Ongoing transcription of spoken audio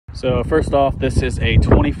So first off, this is a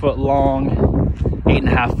 20-foot long,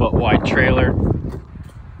 8.5-foot wide trailer.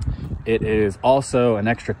 It is also an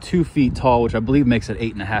extra 2 feet tall, which I believe makes it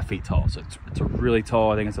 8.5 feet tall. So it's a really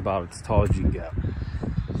tall. I think it's about as tall as you can get.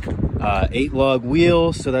 8 lug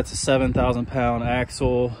wheels, so that's a 7,000-pound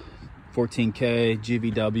axle, 14K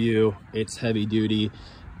GVW. It's heavy duty.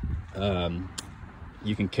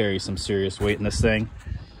 You can carry some serious weight in this thing,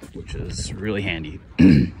 which is really handy.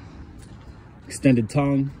 Extended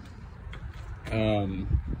tongue.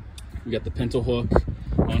 We got the pintle hook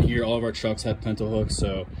on here. All of our trucks have pintle hooks,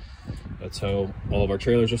 so that's how all of our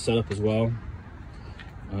trailers are set up as well.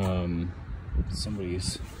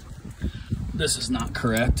 This is not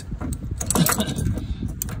correct.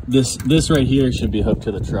 this right here should be hooked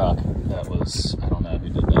to the truck. That was, I don't know who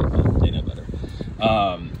did that, but they know better.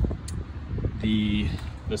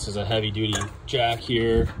 This is a heavy duty jack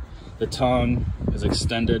here. The tongue is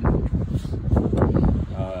extended.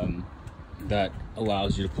 That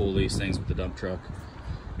allows you to pull these things with the dump truck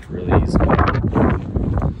really easily.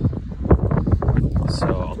 So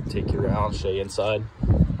I'll take you around, show you inside.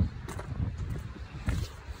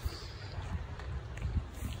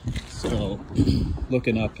 So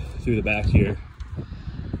looking up through the back here,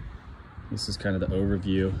 this is kind of the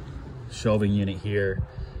overview. Shelving unit here,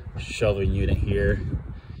 shelving unit here,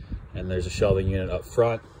 and there's a shelving unit up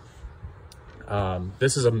front.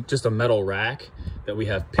 This is just a metal rack that we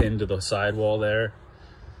have pinned to the sidewall there.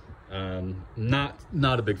 Not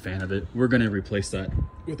a big fan of it. We're going to replace that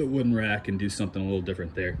with a wooden rack and do something a little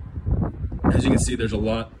different there. As you can see, there's a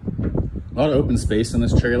lot of open space in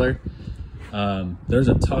this trailer. There's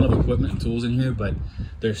a ton of equipment and tools in here, but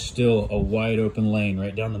there's still a wide open lane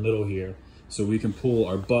right down the middle here. So we can pull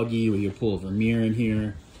our buggy, we can pull a Vermeer in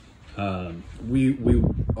here. We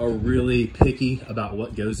are really picky about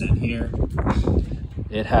what goes in here.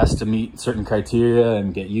 It has to meet certain criteria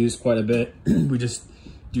and get used quite a bit. We just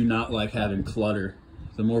do not like having clutter.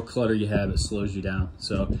 The more clutter you have, it slows you down.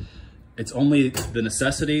 So it's only the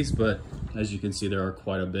necessities, but as you can see, there are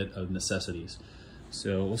quite a bit of necessities.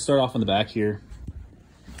 So we'll start off on the back here.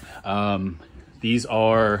 These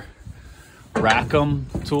are Rackham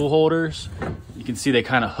tool holders. You can see they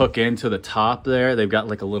kind of hook into the top there. They've got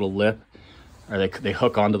like a little lip, or they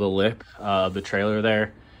hook onto the lip of the trailer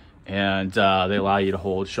there. And they allow you to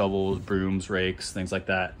hold shovels, brooms, rakes, things like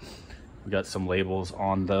that. We got some labels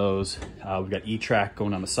on those. We've got E-Track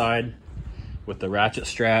going on the side with the ratchet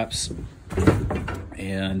straps,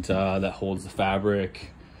 and that holds the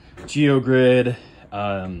fabric. GeoGrid.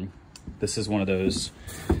 This is one of those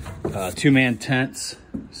 2-man tents.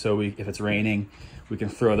 So if it's raining, we can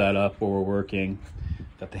throw that up while we're working.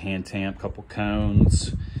 Got the hand tamp, couple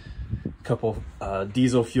cones, couple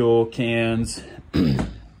diesel fuel cans.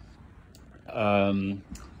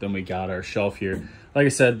 Then we got our shelf here. Like I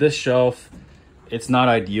said, this shelf, it's not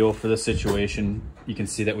ideal for this situation. You can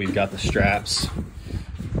see that we've got the straps,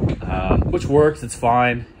 which works. It's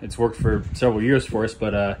fine. It's worked for several years for us,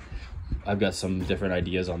 but I've got some different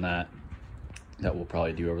ideas on that we'll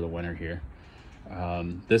probably do over the winter here.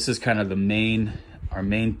 This is kind of our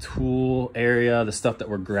main tool area, the stuff that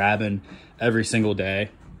we're grabbing every single day.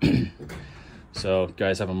 So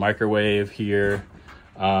guys have a microwave here.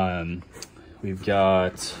 We've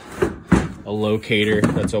got a locator.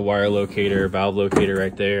 That's a wire locator, valve locator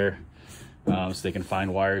right there. So they can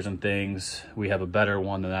find wires and things. We have a better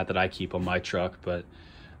one than that I keep on my truck, but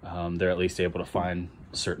they're at least able to find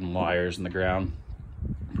certain wires in the ground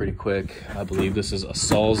pretty quick. I believe this is a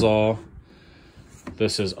Sawzall.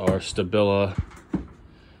 This is our Stabila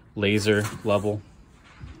laser level,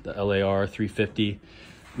 the LAR 350.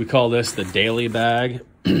 We call this the daily bag,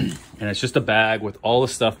 and it's just a bag with all the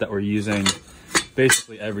stuff that we're using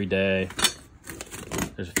basically every day.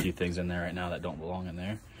 There's a few things in there right now that don't belong in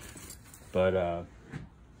there, but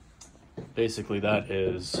basically that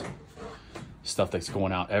is stuff that's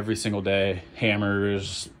going out every single day.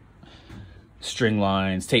 Hammers, string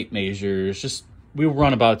lines, tape measures. We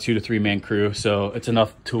run about a 2 to 3 man crew, so it's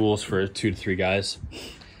enough tools for 2 to 3 guys.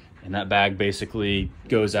 And that bag basically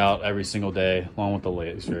goes out every single day, along with the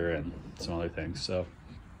laser and some other things. So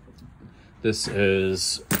this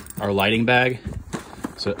is our lighting bag.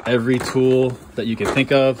 So every tool that you can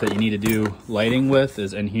think of that you need to do lighting with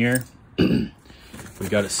is in here.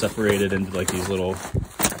 We've got it separated into like these little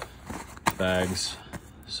bags.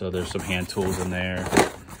 So there's some hand tools in there.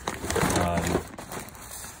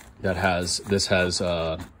 This has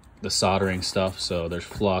the soldering stuff. So there's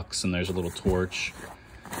flux and there's a little torch,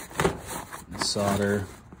 and solder.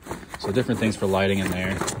 So different things for lighting in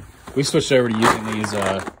there. We switched over to using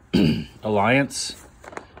these Alliance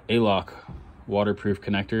A-Lock waterproof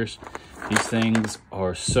connectors. These things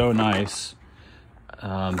are so nice.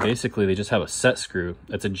 Basically, they just have a set screw.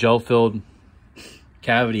 It's a gel-filled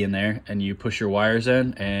cavity in there, and you push your wires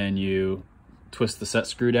in and you twist the set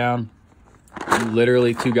screw down. And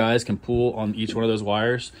literally 2 guys can pull on each one of those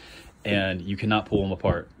wires, and you cannot pull them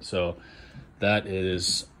apart. So that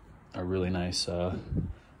is a really nice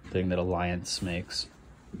thing that Alliance makes.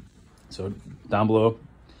 So down below,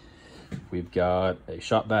 we've got a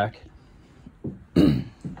shop vac.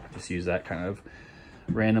 Just use that kind of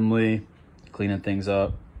randomly, cleaning things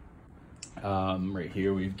up. Right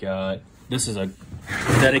here we've got, this is a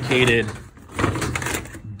dedicated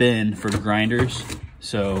bin for grinders.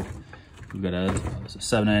 So we've got a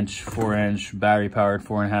 7-inch, 4-inch, battery powered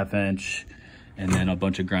 4.5-inch, and then a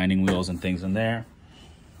bunch of grinding wheels and things in there.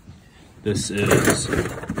 This is,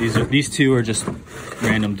 these 2 are just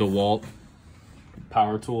random DeWalt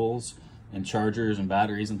power tools and chargers and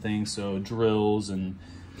batteries and things. So drills and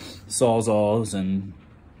sawzalls and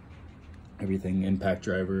everything, impact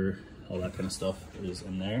driver, all that kind of stuff is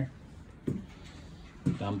in there.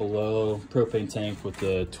 Down below, propane tank with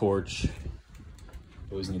the torch.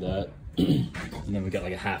 Always need that. And then we got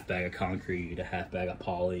like a half bag of concrete, a half bag of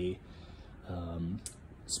poly,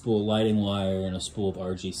 spool of lighting wire, and a spool of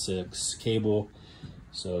RG6 cable.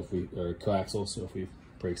 So if we, or coaxial, so if we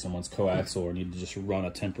break someone's coaxial or need to just run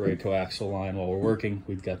a temporary coaxial line while we're working,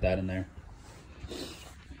 we've got that in there.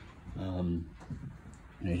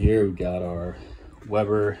 Right here we've got our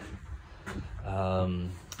Weber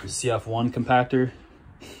CF1 compactor.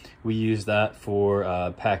 We use that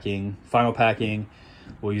for packing, final packing.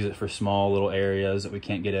 We'll use it for small little areas that we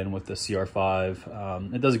can't get in with the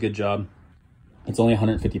CR5. It does a good job. It's only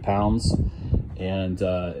 150 pounds, and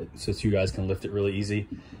so 2 guys can lift it really easy.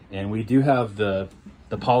 And we do have the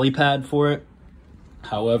poly pad for it.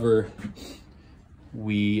 However,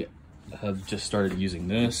 we have just started using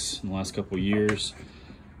this in the last couple of years.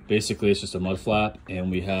 Basically, it's just a mud flap,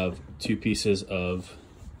 and we have 2 pieces of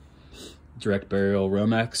direct burial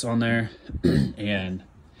Romex on there, and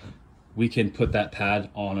we can put that pad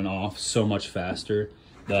on and off so much faster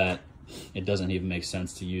that it doesn't even make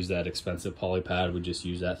sense to use that expensive poly pad. We just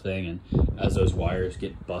use that thing, and as those wires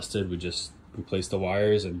get busted, we just replace the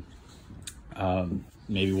wires, and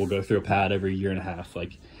maybe we'll go through a pad every 1.5 years.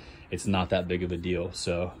 Like, it's not that big of a deal.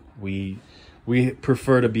 So we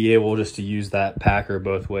prefer to be able just to use that packer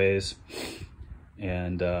both ways,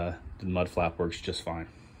 and the mud flap works just fine.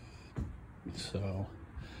 So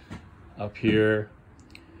up here,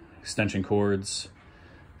 extension cords,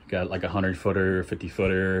 got like a 100-footer,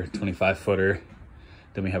 50-footer, 25-footer.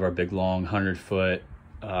 Then we have our big long 100-foot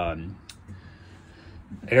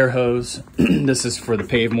air hose. This is for the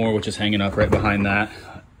Pavemore, which is hanging up right behind that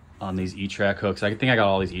on these E-Track hooks. I think I got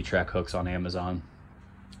all these E-Track hooks on Amazon.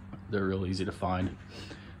 They're real easy to find.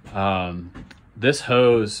 This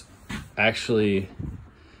hose, actually,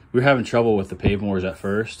 we were having trouble with the Pavemores at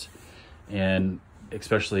first, and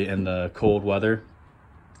especially in the cold weather.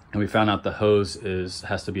 And we found out the hose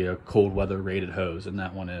has to be a cold weather rated hose, and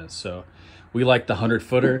that one is. So we like the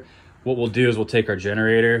 100-footer. What we'll do is we'll take our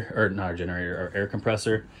generator, or not our generator, our air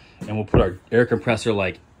compressor, and we'll put our air compressor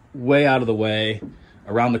like way out of the way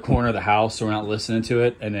around the corner of the house so we're not listening to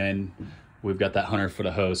it. And then we've got that 100-foot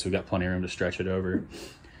of hose, so we've got plenty of room to stretch it over.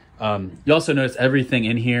 You also notice everything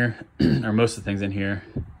in here, or most of the things in here,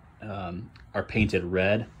 are painted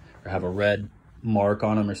red or have a red mark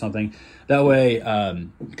on them or something. That way,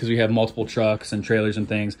 because we have multiple trucks and trailers and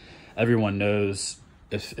things, everyone knows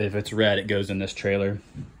if it's red, it goes in this trailer.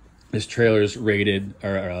 This trailer is rated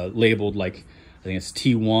or labeled like, I think it's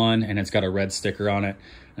T1, and it's got a red sticker on it.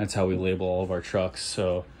 That's how we label all of our trucks,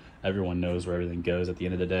 so everyone knows where everything goes at the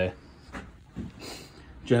end of the day.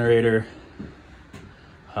 Generator,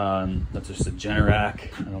 that's just a Generac.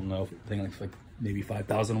 I don't know, I think it's like maybe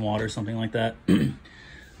 5,000 watt or something like that.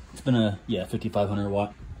 It's been a, yeah, 5,500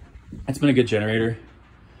 watt. It's been a good generator.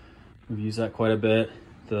 We've used that quite a bit.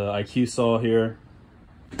 The IQ saw here.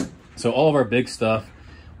 So all of our big stuff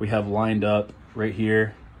we have lined up right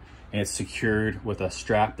here, and it's secured with a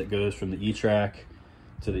strap that goes from the E-Track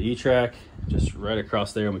to the E-Track, just right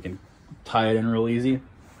across there, and we can tie it in real easy.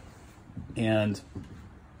 And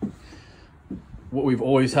what we've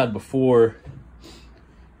always had before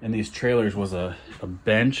in these trailers was a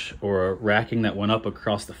bench or a racking that went up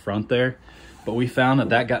across the front there, but we found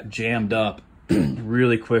that got jammed up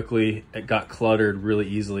really quickly. It got cluttered really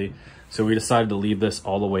easily, so we decided to leave this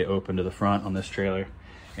all the way open to the front on this trailer,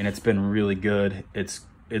 and it's been really good. It's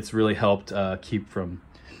really helped keep from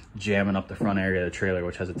jamming up the front area of the trailer,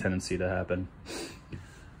 which has a tendency to happen.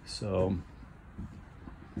 So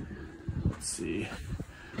let's see,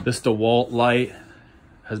 this DeWalt light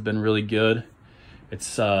has been really good.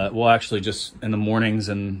 It's we'll actually just in the mornings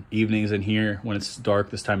and evenings in here when it's dark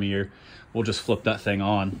this time of year, we'll just flip that thing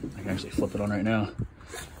on. I can actually flip it on right now.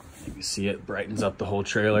 You can see it brightens up the whole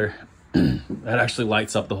trailer. That actually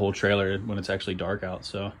lights up the whole trailer when it's actually dark out.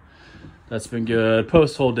 So that's been good.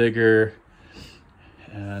 Post hole digger,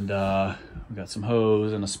 and we got some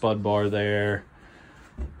hose and a spud bar there.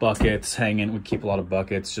 Buckets hanging. We keep a lot of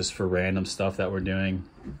buckets just for random stuff that we're doing.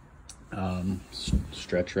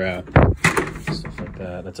 Stretch wrap, stuff like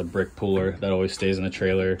that. That's a brick puller that always stays in the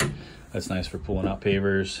trailer. That's nice for pulling out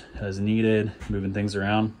pavers as needed, moving things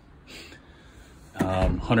around.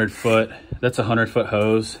 100 foot, that's a 100-foot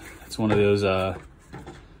hose. It's one of those, I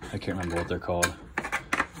can't remember what they're called.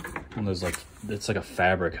 One of those, like, it's like a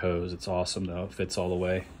fabric hose. It's awesome though, it fits all the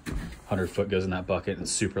way. 100 foot goes in that bucket, and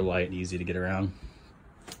it's super light and easy to get around.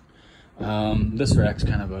 This rack's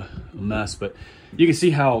kind of a mess, but you can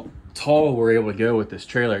see how tall we're able to go with this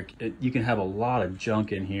trailer. You can have a lot of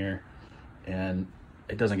junk in here and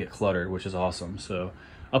it doesn't get cluttered, which is awesome. So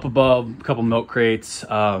up above, a couple milk crates.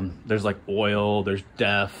 There's like oil, there's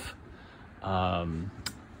def. I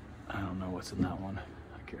don't know what's in that one.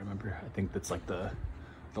 I can't remember. I think that's like the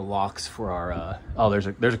locks for our, oh, there's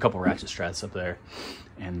a couple ratchet strats up there,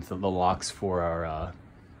 and the locks for our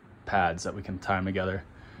pads that we can tie them together.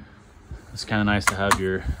 It's kind of nice to have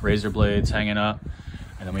your razor blades hanging up.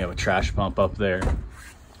 And then we have a trash pump up there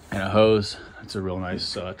and a hose. It's a real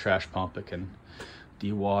nice trash pump that can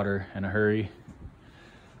de-water in a hurry.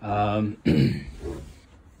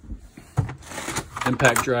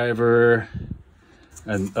 Impact driver.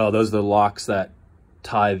 And oh, those are the locks that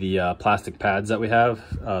tie the plastic pads that we have,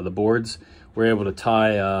 the boards. We're able to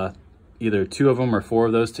tie either 2 of them or 4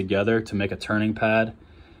 of those together to make a turning pad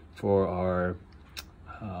for our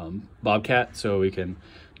Bobcat, so we can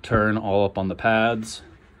turn all up on the pads,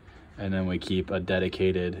 and then we keep a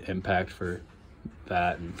dedicated impact for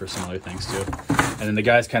that and for some other things too. And then the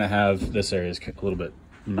guys kind of have, this area is a little bit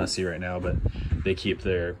messy right now, but they keep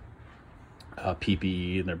their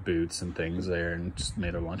PPE and their boots and things there, and just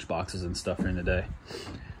made our lunch boxes and stuff during the day.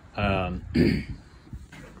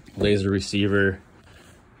 Laser receiver,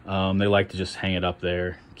 they like to just hang it up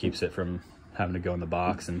there, keeps it from having to go in the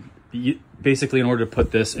box. And basically, in order to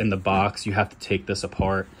put this in the box, you have to take this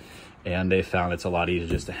apart, and they found it's a lot easier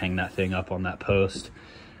just to hang that thing up on that post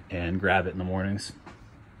and grab it in the mornings.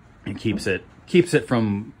 It keeps it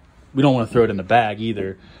from, we don't want to throw it in the bag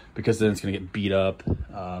either, because then it's going to get beat up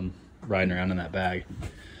riding around in that bag.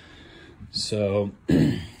 So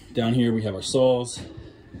down here we have our saws,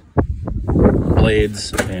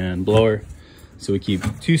 blades, and blower. So we keep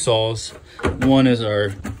 2 saws. One is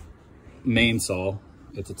our main saw.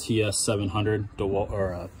 It's a TS700 DeWalt,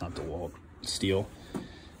 or not DeWalt, steel.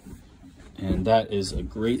 And that is a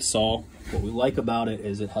great saw. What we like about it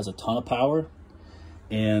is it has a ton of power,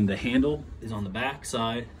 and the handle is on the back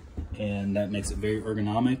side, and that makes it very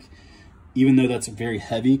ergonomic. Even though that's very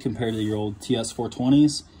heavy compared to your old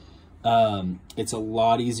TS420s, it's a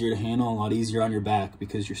lot easier to handle, a lot easier on your back,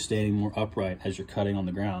 because you're standing more upright as you're cutting on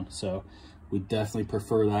the ground. So we definitely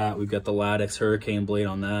prefer that. We've got the Lattice Hurricane blade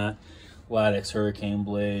on that, Lattice Hurricane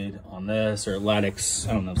blade on this, or Lattice,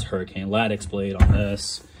 I don't know if it's Hurricane, Lattice blade on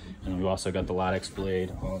this. And we've also got the Lattice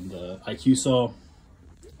blade on the IQ saw.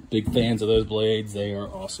 Big fans of those blades. They are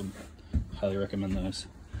awesome. Highly recommend those.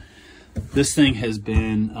 This thing has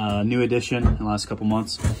been a new addition in the last couple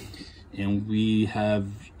months, and we have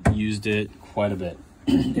used it quite a bit.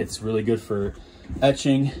 It's really good for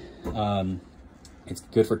etching. It's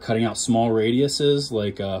good for cutting out small radiuses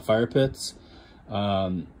like fire pits.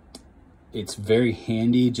 It's very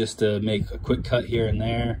handy just to make a quick cut here and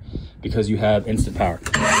there, because you have instant power.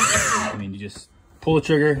 I mean, you just pull the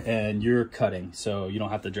trigger and you're cutting. So you don't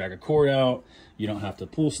have to drag a cord out. You don't have to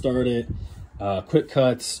pull start it. Quick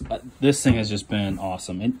cuts. This thing has just been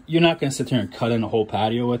awesome. And you're not going to sit there and cut in a whole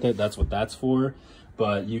patio with it. That's what that's for.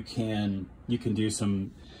 But you can do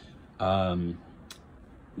some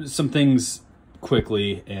things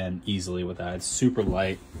quickly and easily with that. It's super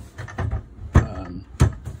light.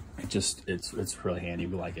 It's really handy.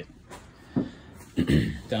 We like it.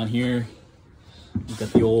 Down here, we've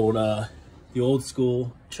got the old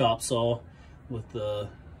school chop saw with the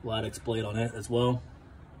Lattice blade on it as well.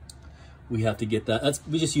 We have to get that.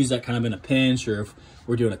 We just use that kind of in a pinch, or if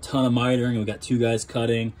we're doing a ton of mitering and we got 2 guys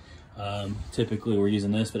cutting. Typically we're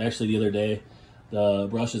using this, but actually the other day the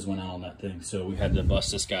brushes went out on that thing, so we had to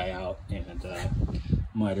bust this guy out and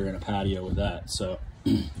miter in a patio with that. So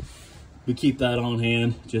we keep that on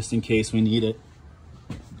hand just in case we need it.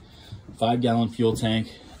 5-gallon fuel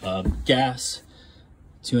tank, gas,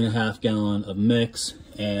 2.5 gallon of mix,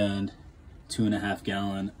 and 2.5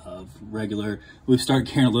 gallon of regular. We've started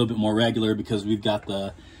carrying a little bit more regular because we've got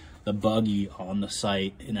the buggy on the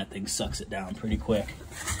site, and that thing sucks it down pretty quick.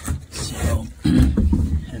 So,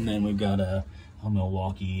 and then we've got a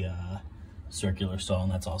Milwaukee circular saw,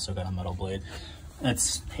 and that's also got a metal blade.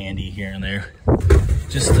 That's handy here and there.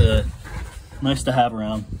 Just nice to have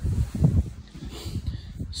around.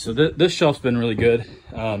 So this shelf's been really good.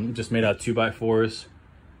 Just made out of 2x4s,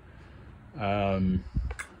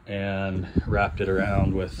 and wrapped it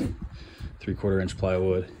around with 3/4 inch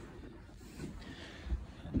plywood.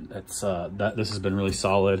 And that's this has been really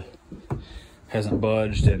solid. Hasn't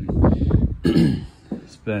budged, and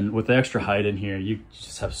it's been, with the extra height in here, you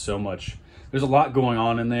just have so much. There's a lot going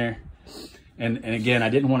on in there, and again, I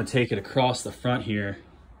didn't want to take it across the front here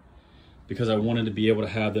because I wanted to be able to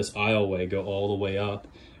have this aisleway go all the way up.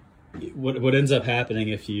 What ends up happening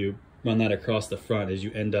if you run that across the front is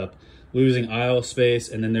you end up losing aisle space,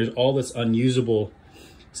 and then there's all this unusable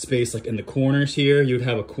space like in the corners here. You would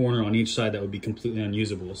have a corner on each side that would be completely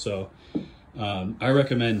unusable. So I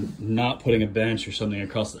recommend not putting a bench or something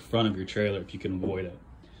across the front of your trailer if you can avoid it.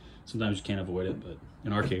 Sometimes you can't avoid it, but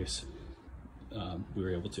in our case, we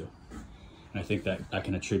were able to. And I think that I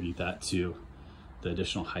can attribute that to the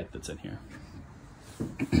additional height that's in here.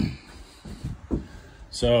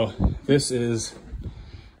 So this is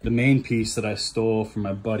the main piece that I stole from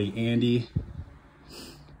my buddy Andy.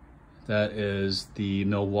 That is the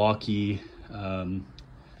Milwaukee, I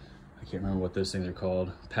can't remember what those things are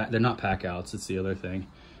called. They're not pack outs, it's the other thing.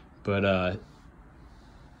 But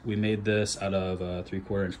we made this out of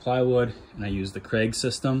 3/4 inch plywood, and I used the Craig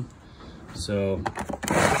system. So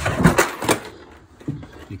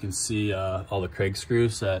you can see all the Craig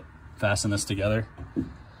screws that fasten this together.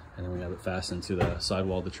 And then we have it fastened to the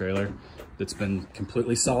sidewall of the trailer. It's been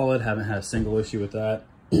completely solid, haven't had a single issue with that.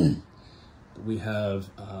 We have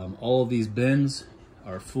all of these bins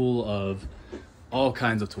are full of all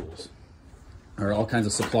kinds of tools, or all kinds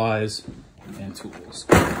of supplies and tools.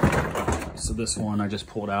 So this one I just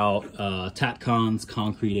pulled out tap cons,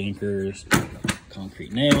 concrete anchors,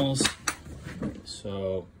 concrete nails.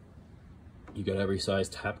 So you got every size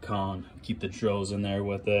tap con, keep the drills in there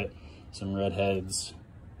with it, some red heads,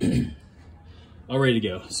 all ready to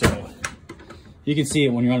go. So you can see it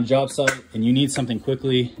when you're on a job site and you need something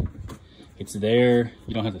quickly. It's there.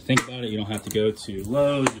 You don't have to think about it. You don't have to go to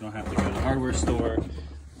Lowe's. You don't have to go to the hardware store.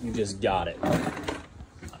 You just got it.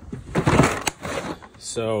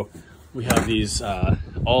 So we have these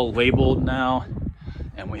all labeled now,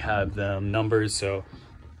 and we have them numbered, so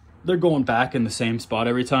they're going back in the same spot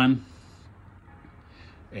every time.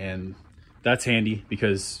 And that's handy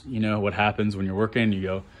because you know what happens when you're working. You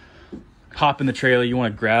go hop in the trailer, you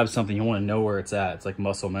want to grab something, you want to know where it's at. It's like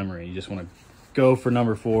muscle memory. You just want to go for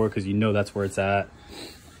number 4 because you know that's where it's at.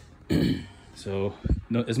 So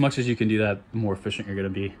as much as you can do that, the more efficient you're going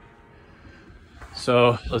to be.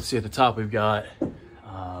 So let's see, at the top we've got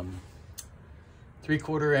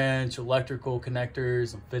 3/4 inch electrical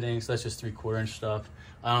connectors and fittings. That's just 3/4 inch stuff.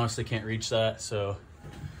 I honestly can't reach that, so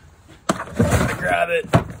I'm gonna grab it.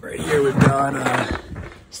 Right here we've got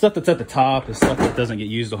stuff that's at the top is stuff that doesn't get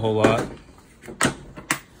used a whole lot.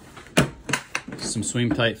 Some swing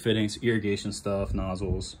tight fittings, irrigation stuff,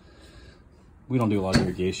 nozzles. We don't do a lot of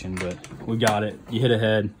irrigation, but we got it. You hit a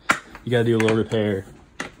head, you gotta do a little repair.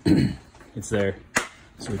 It's there,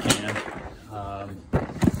 so we can.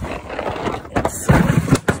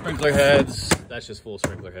 Sprinkler heads, that's just full of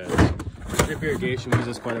sprinkler heads. Drip irrigation, we use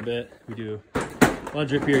this quite a bit. We do a lot of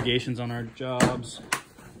drip irrigations on our jobs.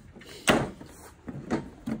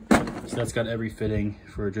 So that's got every fitting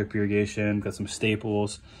for drip irrigation, got some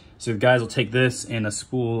staples. So the guys will take this and a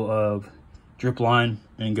spool of drip line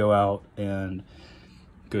and go out and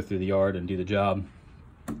go through the yard and do the job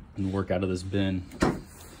and work out of this bin.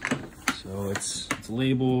 So it's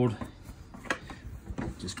labeled,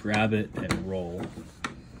 just grab it and roll.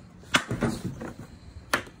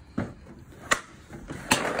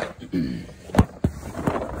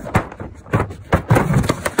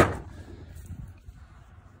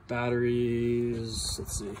 Batteries,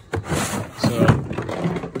 let's see. So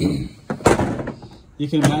you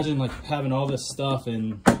can imagine like having all this stuff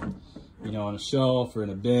in, you know, on a shelf or in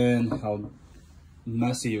a bin, how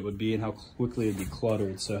messy it would be and how quickly it'd be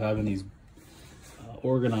cluttered. So having these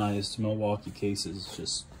organized Milwaukee cases is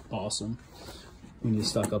just awesome. We need to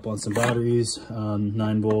stock up on some batteries,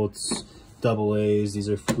 9 volts, AA's. These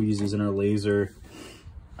are, we use these in our laser,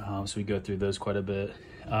 so we go through those quite a bit.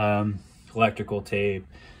 Electrical tape,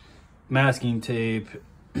 masking tape,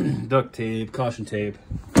 duct tape, caution tape.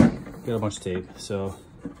 Got a bunch of tape. So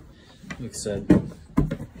like I said,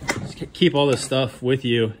 just keep all this stuff with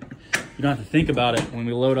you you don't have to think about it when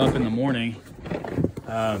we load up in the morning.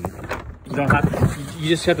 You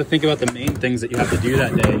just have to think about the main things that you have to do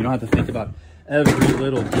that day. You don't have to think about every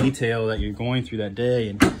little detail that you're going through that day.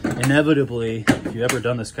 And inevitably, if you've ever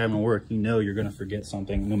done this kind of work, you know you're going to forget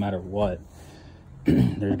something no matter what.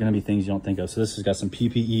 There's going to be things you don't think of. So this has got some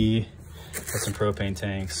PPE, got some propane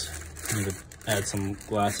tanks. I need to add some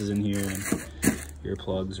glasses in here and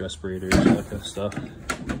earplugs, respirators, all that kind of stuff.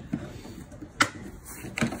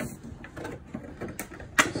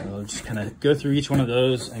 So I'll just kind of go through each one of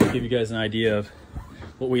those and give you guys an idea of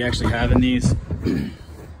what we actually have in these.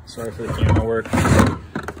 Sorry for the camera work. I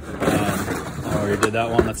already did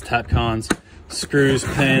that one. That's Tapcons, screws,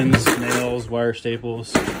 pins, nails, wire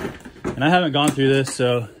staples. And I haven't gone through this,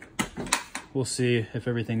 so we'll see if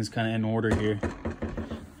everything's kind of in order here.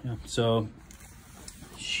 Yeah, so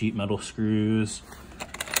sheet metal screws,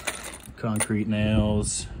 concrete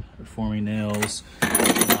nails, forming nails,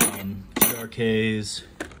 GRKs,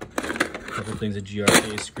 a couple things of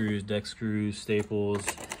GRK screws, deck screws, staples,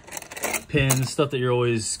 pins, stuff that you're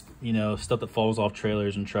always, you know, stuff that falls off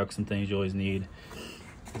trailers and trucks and things you always need.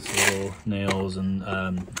 These little nails and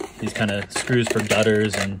these kind of screws for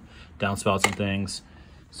gutters and downspouts and things.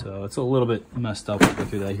 So it's a little bit messed up. We'll go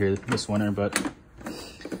through that here this winter, but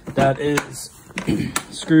that is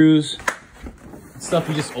screws, stuff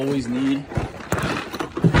you just always need.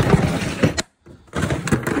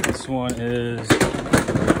 This one is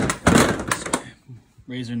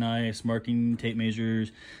razor knives, marking tape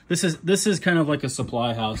measures. This is kind of like a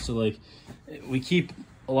supply house. So like we keep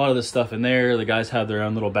a lot of this stuff in there. The guys have their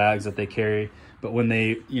own little bags that they carry. But when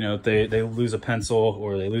they, you know, they lose a pencil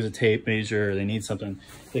or they lose a tape measure or they need something,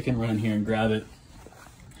 they can run here and grab it.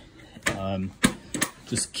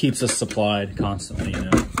 Just keeps us supplied constantly, you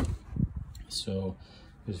know. So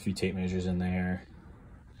there's a few tape measures in there.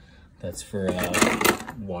 That's for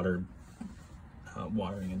watering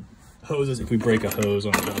and hoses. If we break a hose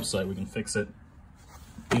on a job site, we can fix it.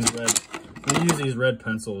 We use these red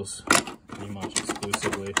pencils pretty much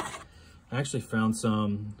exclusively. I actually found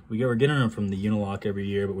some, we're getting them from the Unilock every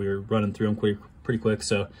year, but we were running through them pretty quick.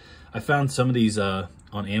 So I found some of these on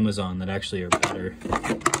Amazon that actually are better.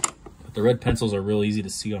 But the red pencils are real easy to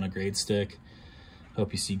see on a grade stick.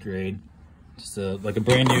 Hope you see grade. Just like a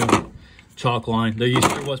brand new chalk line. There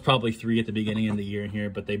was probably 3 at the beginning of the year in here,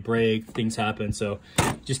 but they break, things happen. So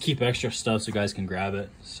just keep extra stuff so guys can grab it.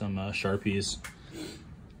 Some Sharpies.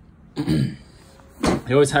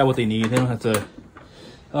 They always have what they need. They don't have to,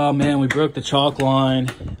 oh man, we broke the chalk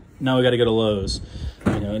line, now we got to go to Lowe's.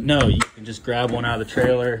 You know, no, you can just grab one out of the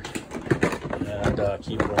trailer and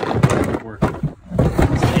keep working.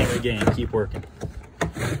 It's the name of the game, keep working.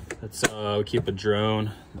 That's we keep a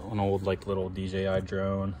drone, an old like little DJI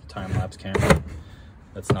drone, time-lapse camera.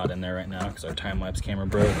 That's not in there right now because our time-lapse camera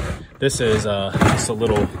broke. This is just a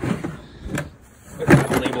little, I don't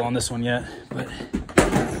have a label on this one yet, but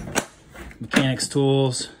mechanics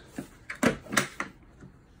tools.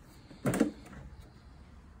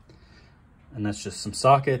 And that's just some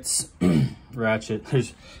sockets, ratchet.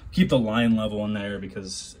 Keep the line level in there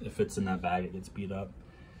because if it's in that bag, it gets beat up.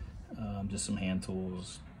 Just some hand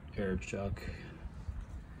tools, air chuck,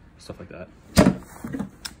 stuff like that.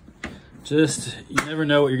 Just, you never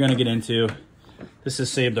know what you're gonna get into. This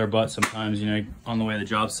has saved our butt sometimes, you know, on the way to the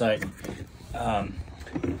job site. You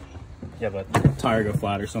have a tire go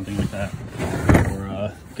flat or something like that.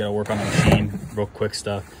 Or gotta work on a machine, real quick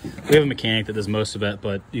stuff. We have a mechanic that does most of it,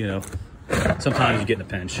 but you know, sometimes you get in a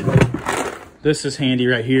pinch. This is handy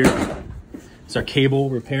right here. It's our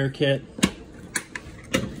cable repair kit.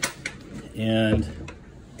 And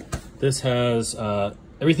this has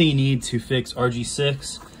everything you need to fix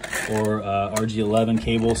RG6 or RG11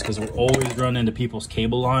 cables, because we're always running into people's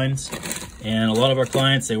cable lines. And a lot of our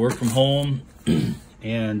clients, they work from home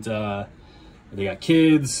and they got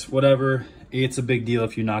kids, whatever. It's a big deal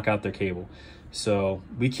if you knock out their cable. So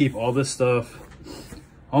we keep all this stuff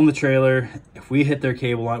on the trailer. If we hit their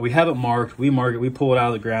cable line, we have it marked, we mark it, we pull it out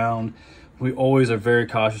of the ground. We always are very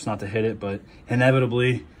cautious not to hit it, but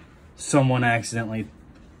inevitably someone accidentally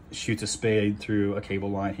shoots a spade through a cable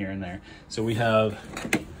line here and there. So we have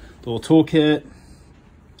a little toolkit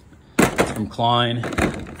from Klein,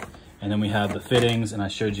 and then we have the fittings, and I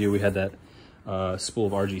showed you we had that spool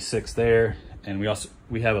of RG6 there, and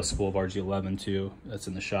we have a spool of RG11 too that's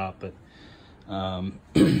in the shop. But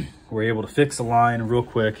we're able to fix the line real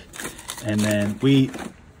quick, and then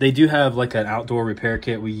they do have like an outdoor repair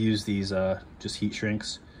kit. We use these just heat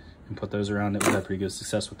shrinks and put those around it. We had pretty good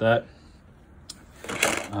success with that.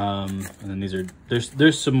 And then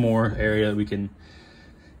there's some more area that we can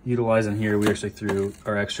utilizing here, we actually threw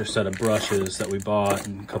our extra set of brushes that we bought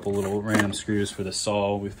and a couple little random screws for the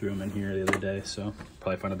saw. We threw them in here the other day, so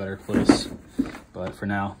probably find a better place. But for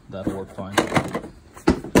now, that'll work fine.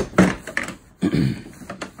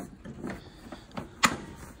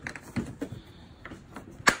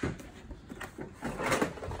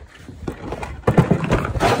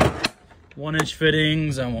 One-inch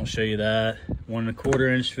fittings, I won't show you that. 1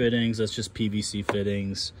 1/4-inch fittings, that's just PVC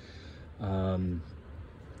fittings.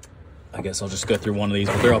 I guess I'll just go through one of these,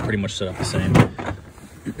 but they're all pretty much set up the same.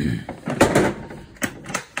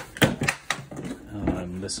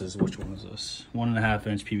 This is, which one is this? 1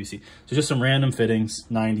 1/2-inch PVC. So just some random fittings,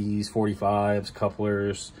 90s, 45s,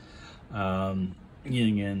 couplers,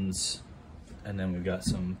 yin-ins, and then we've got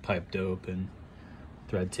some pipe dope and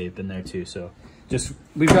thread tape in there too. So just,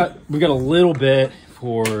 we've got a little bit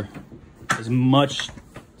for as much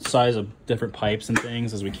size of different pipes and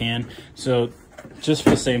things as we can. So just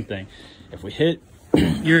for the same thing, if we hit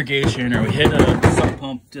irrigation or we hit a sump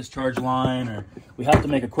pump discharge line, or we have to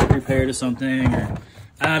make a quick repair to something or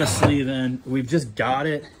add a sleeve in, we've just got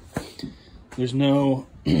it. There's no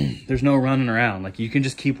running around. Like, you can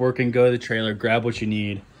just keep working, go to the trailer, grab what you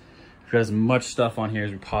need. We've got as much stuff on here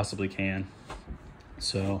as we possibly can.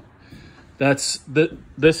 So this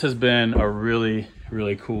has been a really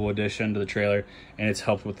cool addition to the trailer, and it's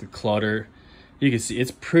helped with the clutter. You can see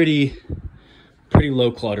it's pretty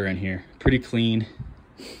low clutter in here, pretty clean.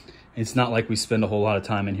 It's not like we spend a whole lot of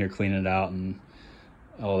time in here cleaning it out and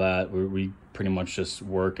all that. We pretty much just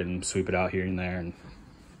work and sweep it out here and there, and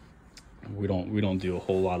we don't do a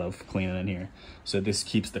whole lot of cleaning in here. So this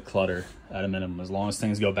keeps the clutter at a minimum. As long as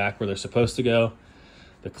things go back where they're supposed to go,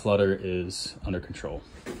 the clutter is under control.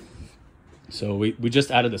 So we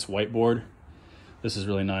just added this whiteboard. This is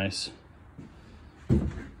really nice.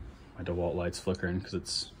 My DeWalt light's flickering because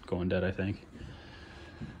it's going dead, I think.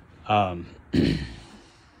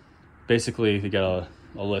 Basically, you got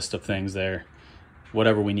a list of things there.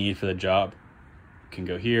 Whatever we need for the job can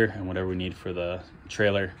go here, and whatever we need for the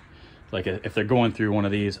trailer. Like if they're going through one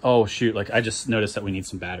of these, oh shoot, like I just noticed that we need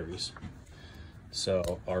some batteries.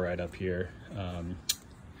 So I'll write up here, I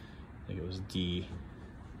think it was D.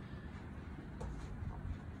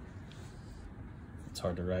 It's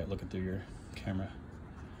hard to write looking through your camera.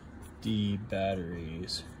 D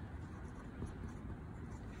batteries.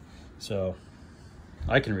 So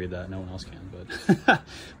I can read that, no one else can, but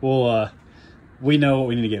we know what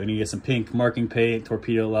we need to get. We need to get some pink marking paint,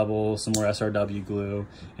 torpedo level, some more SRW glue,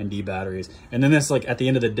 and D batteries. And then this, like at the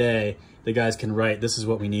end of the day, the guys can write, this is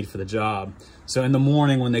what we need for the job. So in the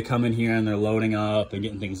morning when they come in here and they're loading up and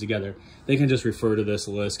getting things together, they can just refer to this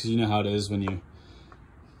list, because you know how it is when you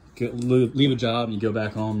leave a job and you go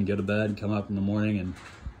back home and go to bed and come up in the morning and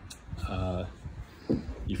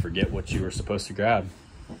you forget what you were supposed to grab.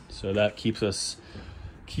 So that keeps us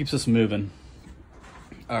moving.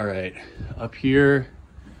 All right, up here,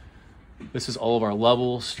 this is all of our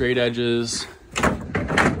level straight edges,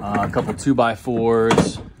 a couple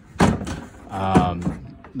 2x4s.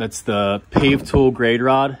 That's the pave tool grade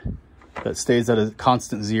rod that stays at a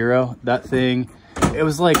constant 0. That thing, it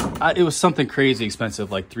was like, it was something crazy expensive,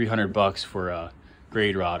 like 300 bucks for a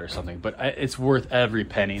grade rod or something, but it's worth every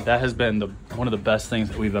penny. That has been one of the best things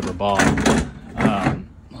that we've ever bought.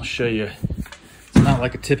 I'll show you. It's not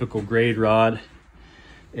like a typical grade rod.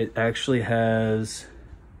 It actually has,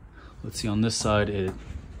 let's see, on this side, it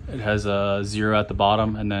has a 0 at the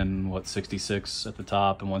bottom, and then what, 66 at the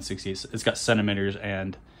top, and 168. It's got centimeters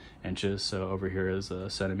and inches. So over here is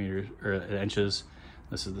centimeters or inches.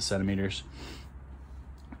 This is the centimeters.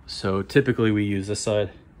 So typically we use this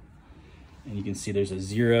side, and you can see there's a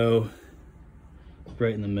 0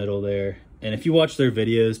 right in the middle there. And if you watch their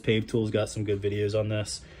videos, Pave Tool's got some good videos on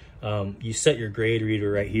this. You set your grade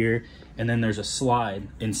reader right here, and then there's a slide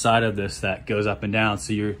inside of this that goes up and down.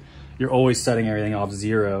 So you're always setting everything off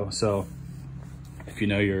 0. So if you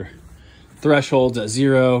know your threshold's at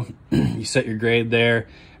 0, you set your grade there,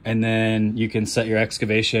 and then you can set your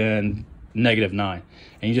excavation -9,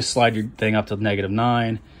 and you just slide your thing up to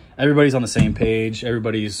 -9. Everybody's on the same page.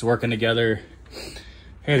 Everybody's working together.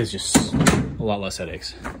 It is just a lot less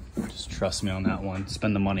headaches. Just trust me on that one.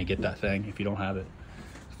 Spend the money, get that thing if you don't have it.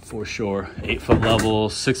 For sure. 8-foot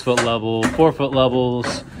levels, 6-foot level, 4-foot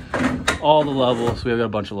levels, all the levels. We've got a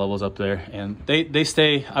bunch of levels up there, and they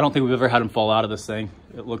stay. I don't think we've ever had them fall out of this thing.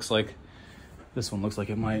 It looks like, this one looks like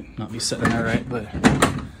it might not be sitting there right, but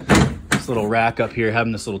this little rack up here,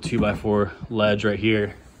 having this little 2x4 ledge right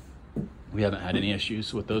here, we haven't had any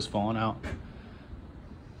issues with those falling out.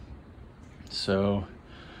 So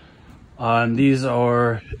these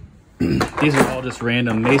are all just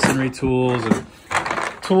random masonry tools, and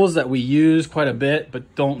tools that we use quite a bit,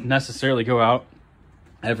 but don't necessarily go out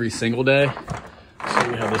every single day.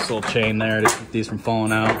 So we have this little chain there to keep these from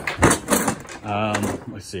falling out.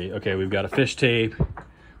 Let's see. Okay, we've got a fish tape.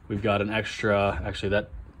 We've got an extra, actually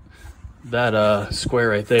that square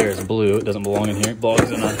right there is blue. It doesn't belong in here. It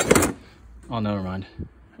belongs in a, oh, never mind.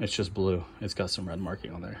 It's just blue. It's got some red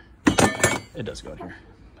marking on there. It does go in here.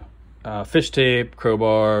 Fish tape,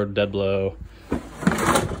 crowbar, dead blow.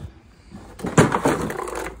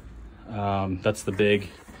 That's the big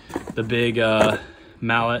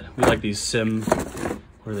mallet. We like these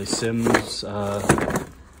what are they, Sims? I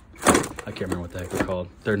can't remember what the heck they're called.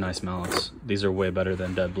 They're nice mallets. These are way better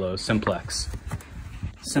than dead blow. Simplex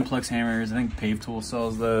hammers. I think Pave Tool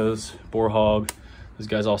sells those. Boar Hog. Those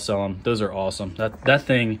guys all sell them. Those are awesome. That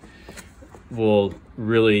thing will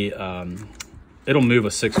really, it'll move a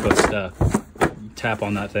 6-foot step. You tap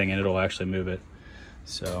on that thing and it'll actually move it.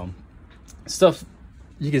 So stuff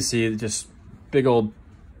you can see, just big old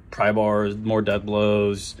pry bars, more dead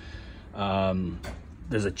blows.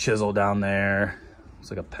 There's a chisel down there. It's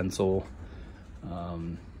like a pencil,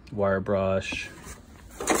 wire brush,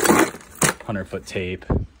 100-foot tape.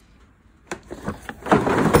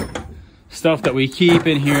 Stuff that we keep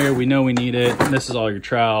in here, we know we need it. And this is all your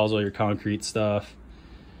trowels, all your concrete stuff.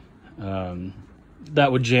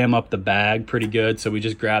 That would jam up the bag pretty good, so we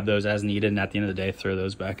just grab those as needed, and at the end of the day, throw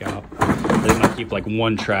those back out. They might keep like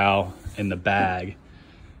one trowel in the bag,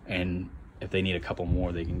 and if they need a couple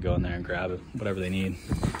more, they can go in there and grab it, whatever they need.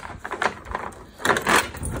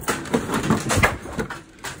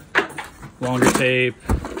 Longer tape,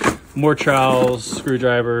 more trowels,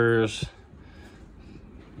 screwdrivers,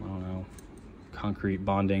 I don't know, concrete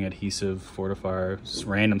bonding, adhesive, fortifier, just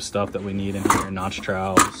random stuff that we need in here, notch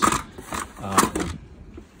trowels,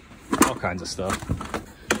 all kinds of stuff,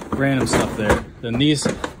 random stuff there. Then these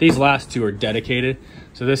last two are dedicated.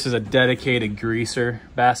 So this is a dedicated greaser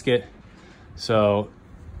basket. So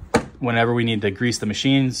whenever we need to grease the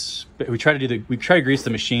machines, we try to grease the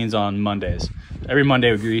machines on Mondays. Every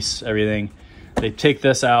Monday we grease everything. They take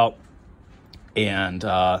this out and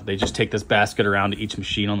they just take this basket around to each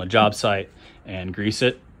machine on the job site and grease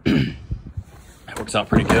it. It works out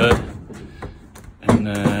pretty good. And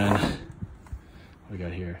then what we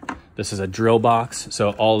got here? This is a drill box.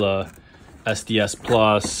 So all the SDS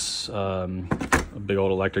Plus, a big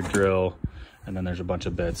old electric drill, and then there's a bunch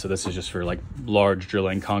of bits. So this is just for like large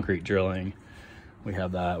drilling, concrete drilling. We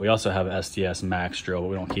have that. We also have SDS Max drill, but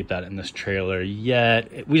we don't keep that in this trailer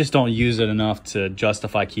yet. We just don't use it enough to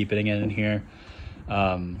justify keeping it in here.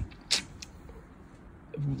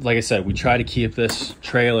 Like I said, we try to keep this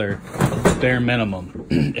trailer bare minimum.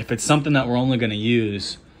 If it's something that we're only going to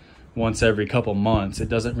use once every couple months, it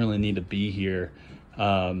doesn't really need to be here.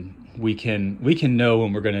 We can know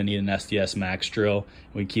when we're going to need an SDS Max drill.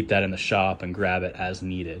 We keep that in the shop and grab it as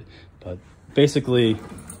needed. But basically,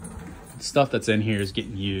 stuff that's in here is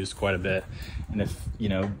getting used quite a bit. And if you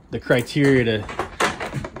know the criteria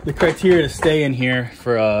to stay in here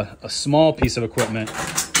for a small piece of equipment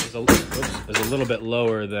is a little bit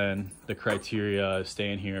lower than the criteria of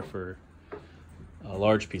staying here for a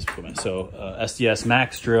large piece of equipment. So SDS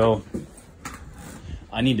Max drill,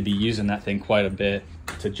 I need to be using that thing quite a bit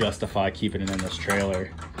to justify keeping it in this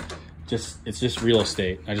trailer. It's just real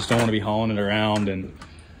estate. I just don't want to be hauling it around and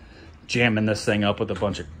jamming this thing up with a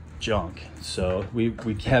bunch of junk. So we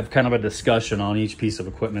have kind of a discussion on each piece of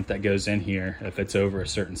equipment that goes in here if it's over a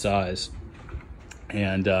certain size,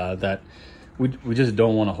 and that we just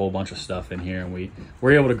don't want a whole bunch of stuff in here, and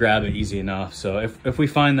we're able to grab it easy enough. So if we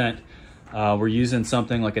find that we're using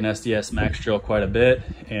something like an SDS Max drill quite a bit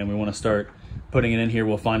and we want to start putting it in here,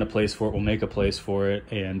 we'll find a place for it, we'll make a place for it,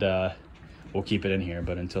 and we'll keep it in here.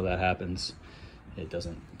 But until that happens, it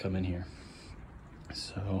doesn't come in here.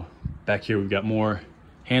 So back here we've got more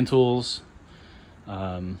hand tools. I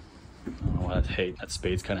don't know why that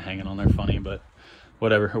spade's kind of hanging on there funny, but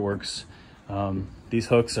whatever, it works. These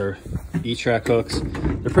hooks are E-track hooks.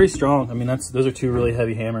 They're pretty strong. I mean, those are two really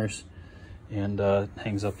heavy hammers, and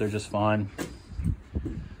hangs up there just fine.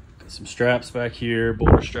 Got some straps back here,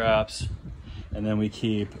 boulder straps, and then we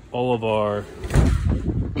keep all of our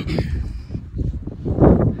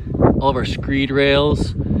screed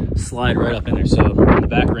rails slide right up in there. So on the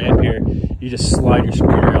back ramp here, you just slide your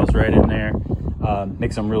screed rails right in there.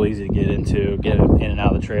 Makes them real easy to get in and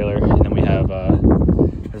out of the trailer. And then we have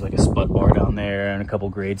there's like a spud bar down there and a couple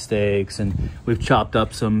grade stakes, and we've chopped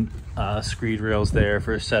up some screed rails there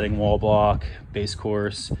for setting wall block, base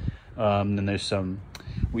course. Then there's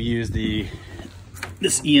we use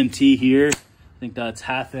this EMT here. I think that's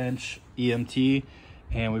 1/2 inch EMT,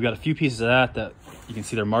 And we've got a few pieces of that you can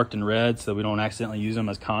see they're marked in red so we don't accidentally use them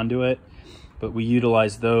as conduit, but we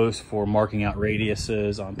utilize those for marking out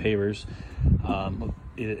radiuses on pavers.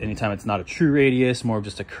 Anytime it's not a true radius, more of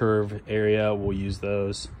just a curved area, we'll use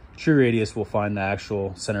those. True radius, we'll find the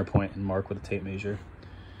actual center point and mark with a tape measure.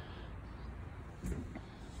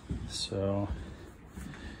 So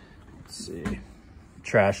let's see,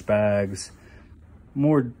 trash bags,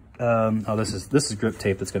 more oh, this is grip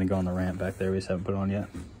tape that's going to go on the ramp back there. We just haven't put it on yet.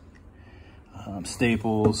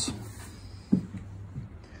 Staples,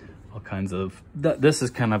 all kinds of, this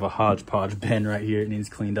is kind of a hodgepodge bin right here. It needs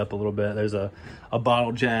cleaned up a little bit. There's a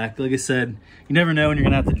bottle jack. Like I said, you never know when you're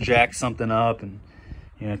gonna have to jack something up and,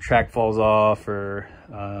 you know, track falls off or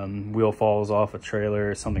wheel falls off a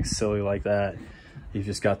trailer or something silly like that. You've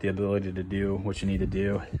just got the ability to do what you need to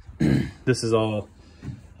do. This is all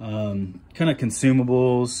kind of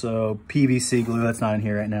consumables. So PVC glue, that's not in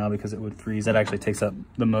here right now because it would freeze. That actually takes up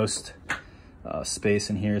the most space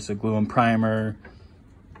in here. So glue and primer,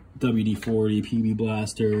 WD-40, PB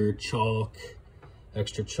blaster, chalk,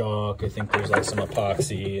 extra chalk. I think there's like some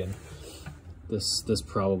epoxy, and this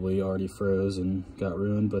probably already froze and got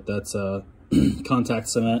ruined, but that's contact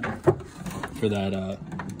cement for that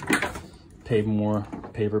pave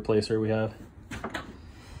replacer we have.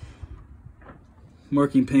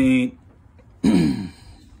 Marking paint,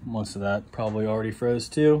 most of that probably already froze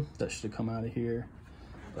too. That should have come out of here.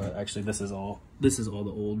 But actually this is all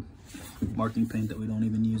the old marking paint that we don't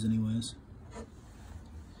even use anyways.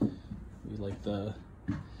 We like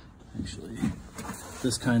actually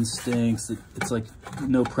this kind stinks. It's like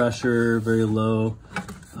no pressure, very low.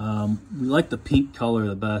 We like the pink color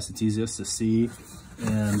the best. It's easiest to see.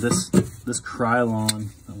 And this Krylon,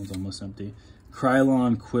 that one's almost empty.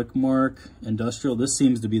 Krylon Quick Mark Industrial, this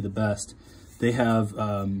seems to be the best. They have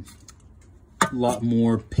a lot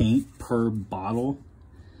more paint per bottle.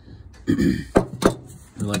 I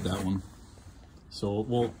like that one.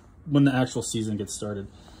 So when the actual season gets started,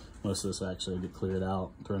 most of this will actually get cleared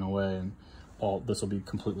out, thrown away, and this will be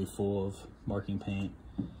completely full of marking paint.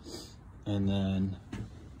 And then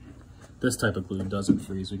this type of glue doesn't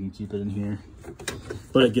freeze. We can keep it in here,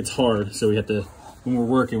 but it gets hard, so we have to, when we're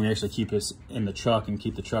working, we actually keep this in the truck and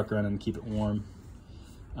keep the truck running and keep it warm.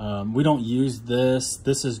 We don't use this.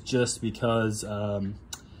 This is just because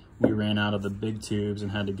we ran out of the big tubes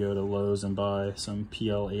and had to go to Lowe's and buy some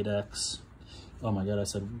PL8X. Oh my God, I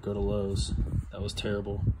said go to Lowe's. That was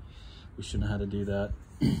terrible. We shouldn't have had to do that.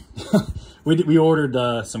 we ordered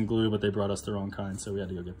some glue, but they brought us the wrong kind, so we had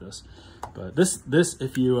to go get this. But this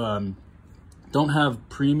if you don't have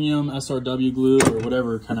premium SRW glue or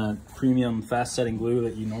whatever kind of premium fast setting glue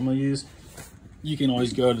that you normally use, you can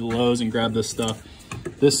always go to the Lowe's and grab this stuff.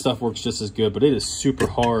 This stuff works just as good, but it is super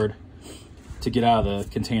hard to get out of the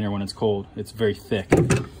container when it's cold. It's very thick.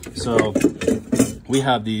 So we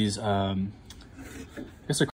have these